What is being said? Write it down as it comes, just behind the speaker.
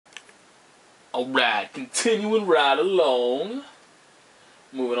Alright, continuing right along.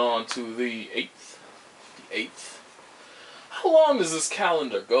 Moving on to the 8th. The 8th. How long does this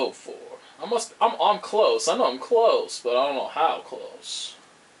calendar go for? I'm close. I know I'm close, but I don't know how close.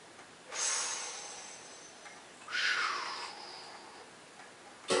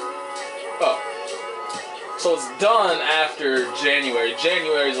 Oh. So it's done after January.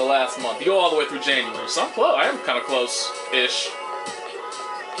 January is the last month. You go all the way through January. So I'm close. I am kind of close-ish.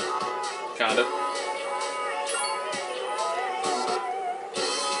 Kind of.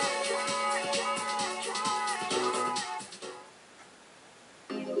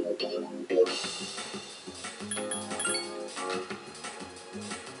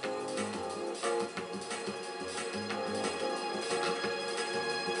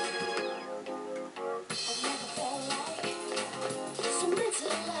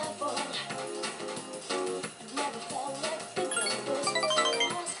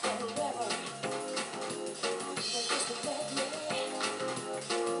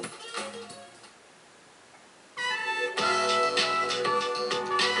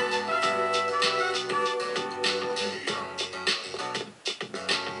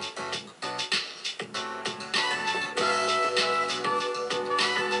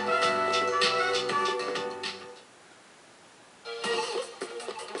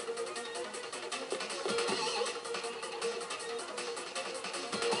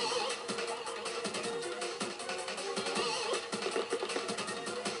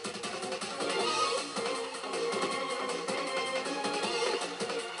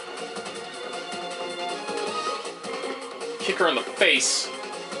 Kick her in the face.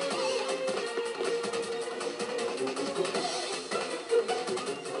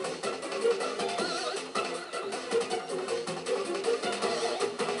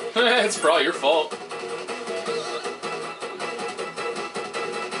 It's probably your fault.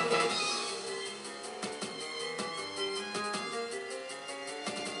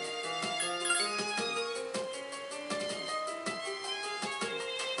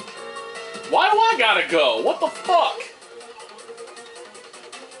 Why do I gotta go? What the fuck?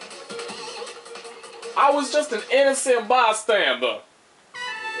 I was just an innocent bystander.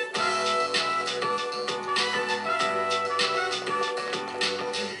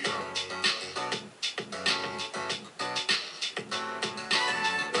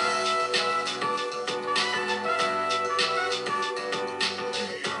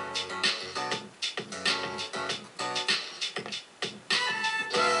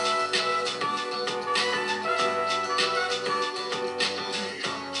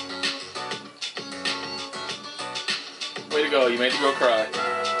 Way to go, you made the girl cry.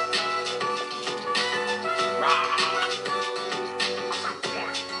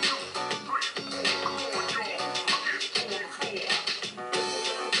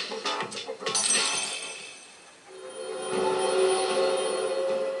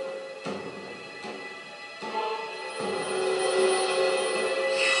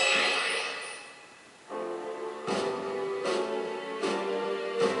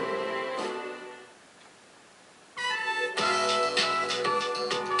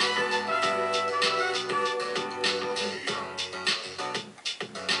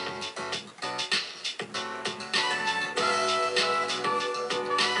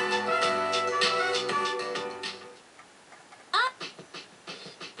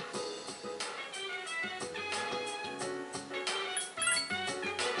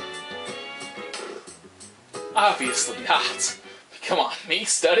 Obviously not. Come on, me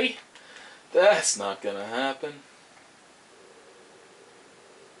study? That's not gonna happen.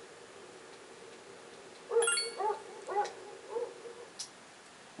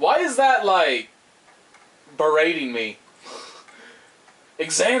 Why is that, like, berating me?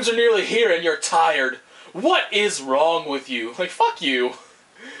 Exams are nearly here and you're tired. What is wrong with you? Like, fuck you.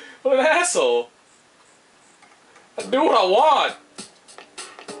 What an asshole. I do what I want.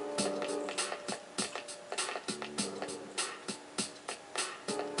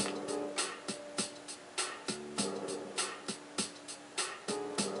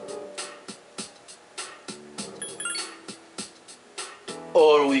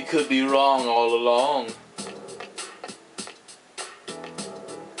 Or we could be wrong all along.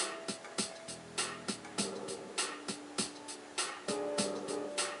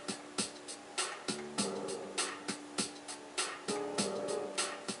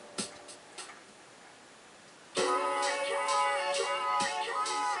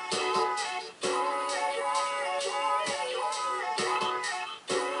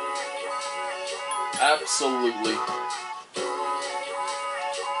 Absolutely.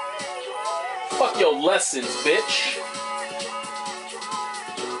 Fuck your lessons, bitch.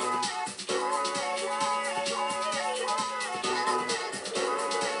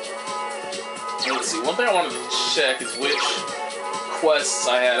 let's see. One thing I wanted to check is which quests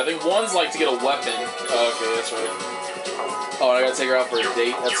I had. I think one's like to get a weapon. Oh, okay, that's right. Oh, I gotta take her out for a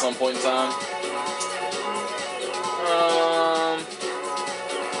date at some point in time.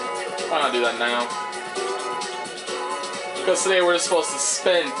 Why not do that now? Because today we're just supposed to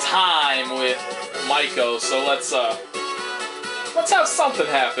spend time with Maiko, so let's have something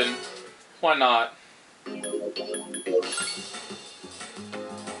happen. Why not?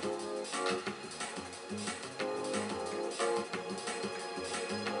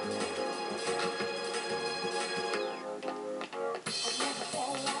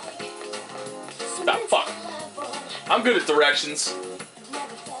 Ah, fuck. I'm good at directions.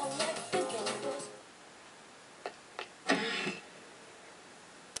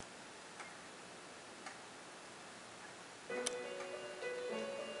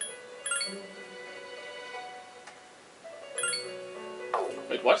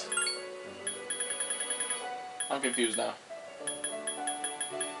 Wait, what? I'm confused now.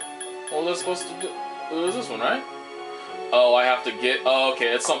 What was I supposed to do? It was this one, right? Oh, I have to get... Oh,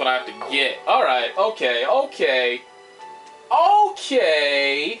 okay, that's something I have to get. Alright, okay, okay.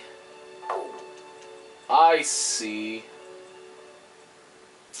 Okay! I see.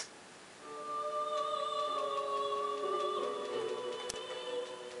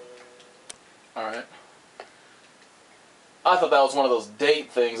 Alright. I thought that was one of those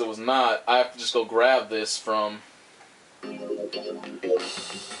date things. It was not. I have to just go grab this from...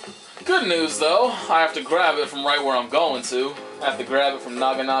 Good news, though. I have to grab it from right where I'm going to. I have to grab it from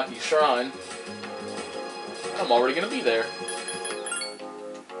Naganaki Shrine. I'm already gonna be there. I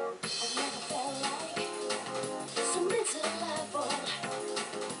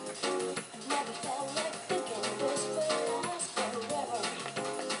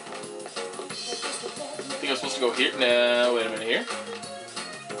think I'm supposed to go here. No, wait a minute, here?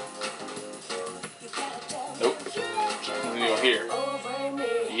 Nope. I'm gonna go here.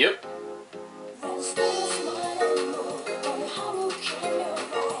 Yep.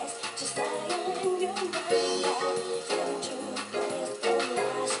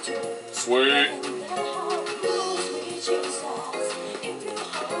 Sweet.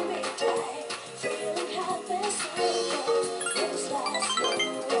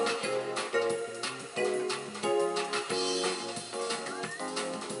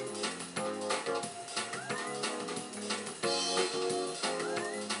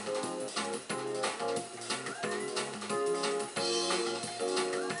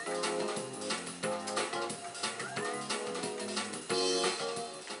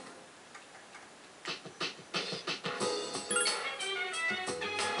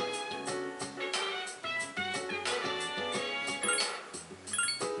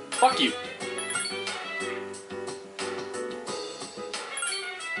 Fuck you.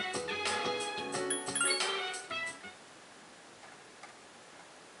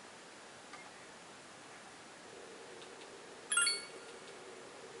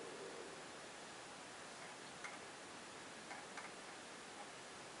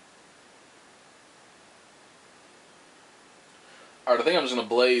 Alright, I think I'm just gonna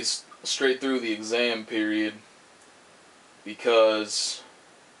blaze straight through the exam period because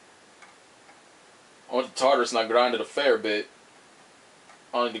I went to Tartarus and I grinded a fair bit.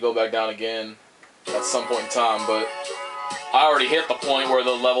 I'll need to go back down again at some point in time, but I already hit the point where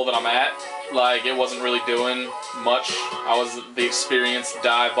the level that I'm at, like, it wasn't really doing much. The experience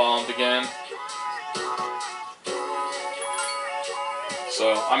dive bombed again.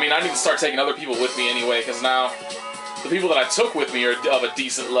 So, I mean, I need to start taking other people with me anyway, because now the people that I took with me are of a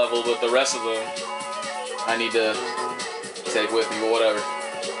decent level, but the rest of them I need to take with me, but whatever.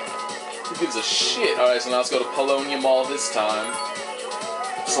 Who gives a shit? Alright, so now let's go to Paulownia Mall this time,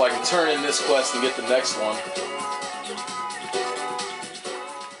 so I can turn in this quest and get the next one.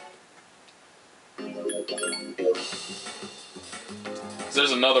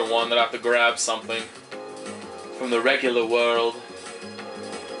 There's another one that I have to grab something from the regular world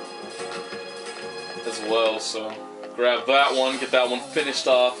as well, so grab that one, get that one finished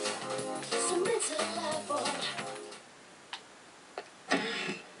off.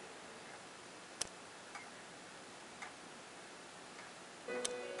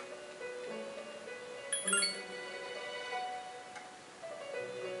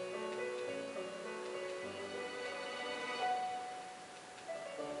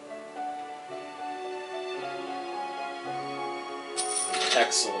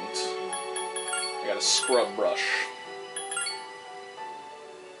 Excellent. I got a scrub brush.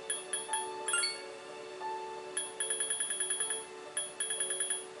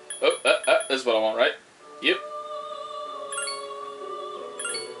 This is what I want, right? Yep.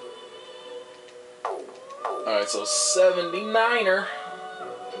 Alright, so 79er.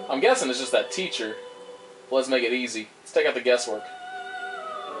 I'm guessing it's just that teacher. Well, let's make it easy. Let's take out the guesswork.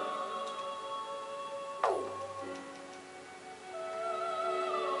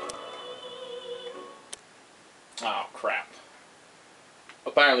 Oh, crap.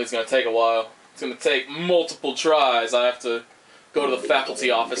 Apparently it's going to take a while. It's going to take multiple tries. I have to go to the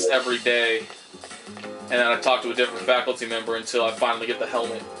faculty office every day. And then I talk to a different faculty member until I finally get the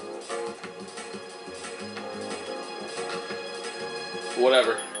helmet.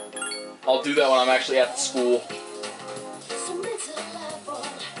 Whatever. I'll do that when I'm actually at the school.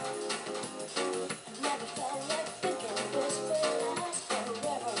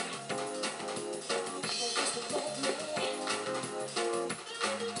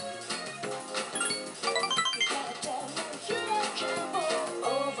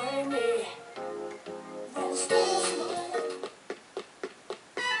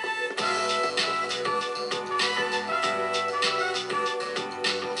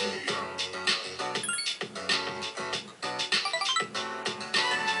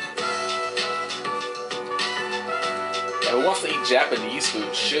 Who wants to eat Japanese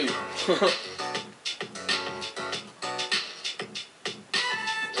food? Shoot.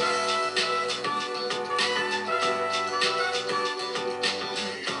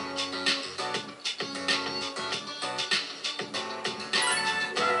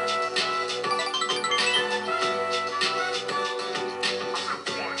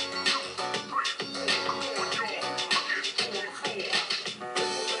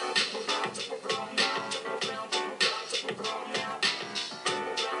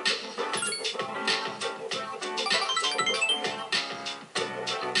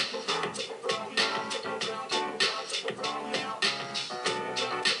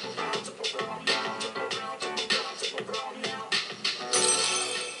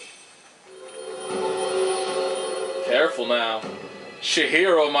 Careful now.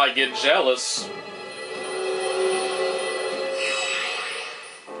 Chihiro might get jealous.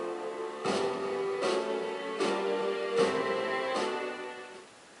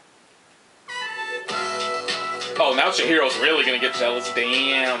 Oh, now Chihiro's really gonna get jealous.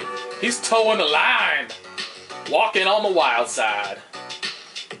 Damn. He's towing the line. Walking on the wild side.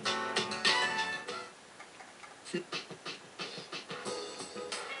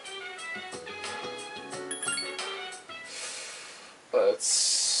 Let's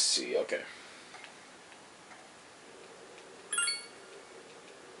see, okay.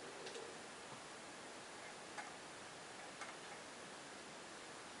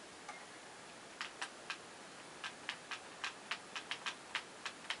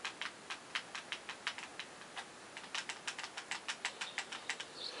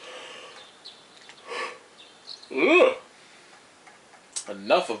 Ugh.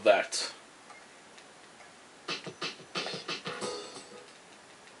 Enough of that.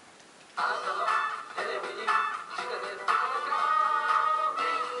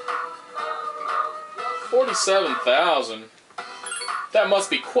 $47,000. That must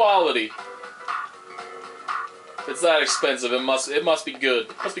be quality. If it's that expensive, it must be good.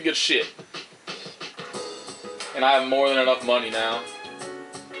 It must be good shit. And I have more than enough money now.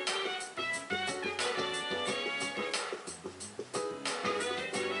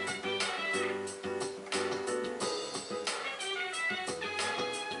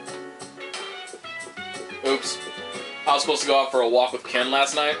 Oops. I was supposed to go out for a walk with Ken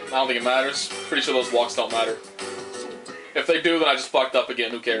last night. I don't think it matters. Pretty sure those walks don't matter. If they do, then I just fucked up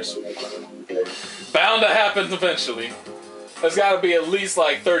again. Who cares? Bound to happen eventually. There's gotta be at least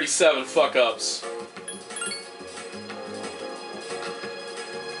like 37 fuck-ups.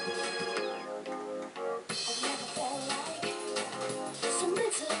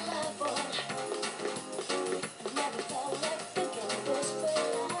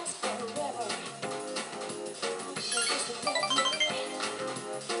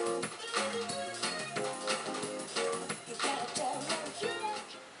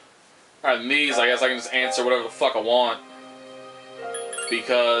 Alright, and these, I guess I can just answer whatever the fuck I want.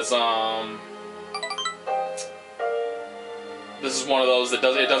 Because, this is one of those that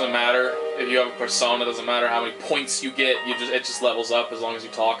it doesn't matter if you have a persona, it doesn't matter how many points you get, it just levels up as long as you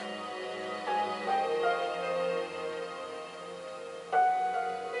talk.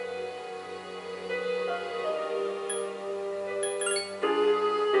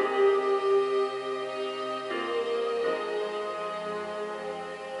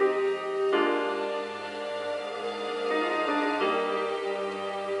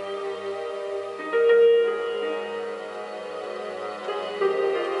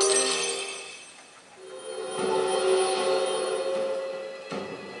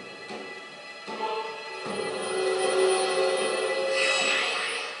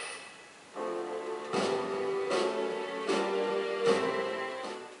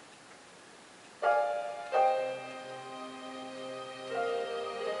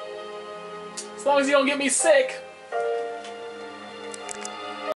 As long as you don't get me sick.